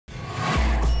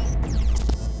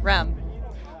Rem,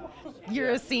 you're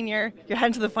a senior. You're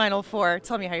heading to the Final Four.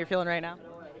 Tell me how you're feeling right now.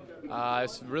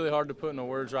 It's really hard to put into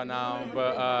words right now,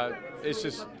 but it's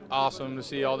just awesome to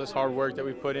see all this hard work that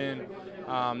we put in.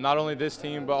 Not only this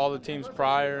team, but all the teams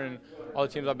prior and all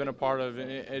the teams I've been a part of. And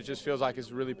it just feels like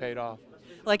it's really paid off.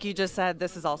 Like you just said,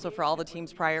 this is also for all the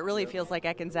teams prior. It really feels like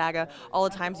at Gonzaga, all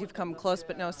the times you've come close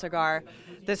but no cigar.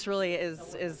 This really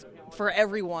is for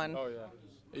everyone. Oh,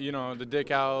 yeah. You know, the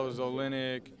Dick Owls,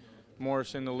 Olenek,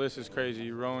 Morrison, the list is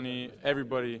crazy. Roney,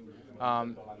 everybody.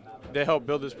 They helped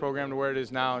build this program to where it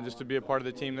is now, and just to be a part of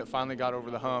the team that finally got over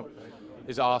the hump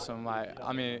is awesome.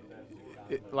 I mean,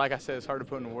 like I said, it's hard to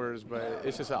put into words, but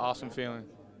it's just an awesome feeling.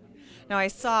 Now, I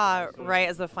saw right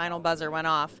as the final buzzer went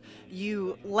off,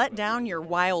 you let down your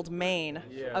wild mane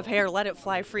of hair, let it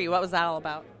fly free. What was that all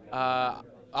about? I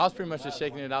was pretty much just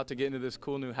shaking it out to get into this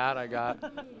cool new hat I got.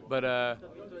 But,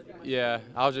 yeah,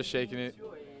 I was just shaking it.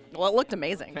 Well, it looked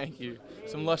amazing. Thank you.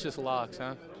 Some luscious locks,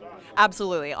 huh?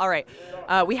 Absolutely. All right.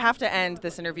 We have to end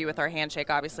this interview with our handshake,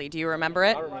 obviously. Do you remember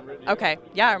it? I remember it. Okay.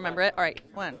 Yeah, I remember it. All right.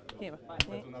 1, 2,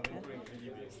 3.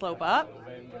 Slope up.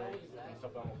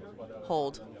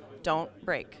 Hold. Don't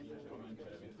break.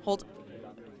 Hold.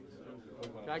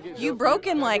 You broke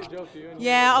in like,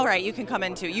 yeah, all right, you can come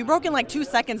in too. You broke in like 2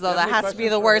 seconds though. That has to be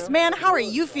the worst. Man, how are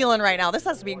you feeling right now? This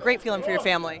has to be a great feeling for your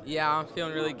family. Yeah, I'm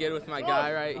feeling really good with my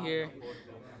guy right here.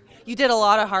 You did a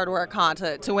lot of hard work, huh,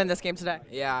 to win this game today?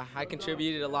 Yeah, I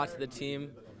contributed a lot to the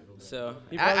team. So,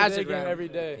 He plays as the a game every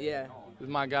day. Yeah. This is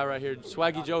my guy right here,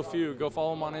 Swaggy Joe Few. Go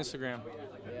follow him on Instagram.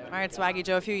 All right, Swaggy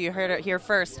Joe Few, you heard it here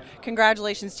first.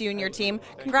 Congratulations to you and your team.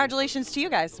 Congratulations to you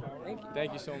guys.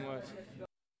 Thank you so much.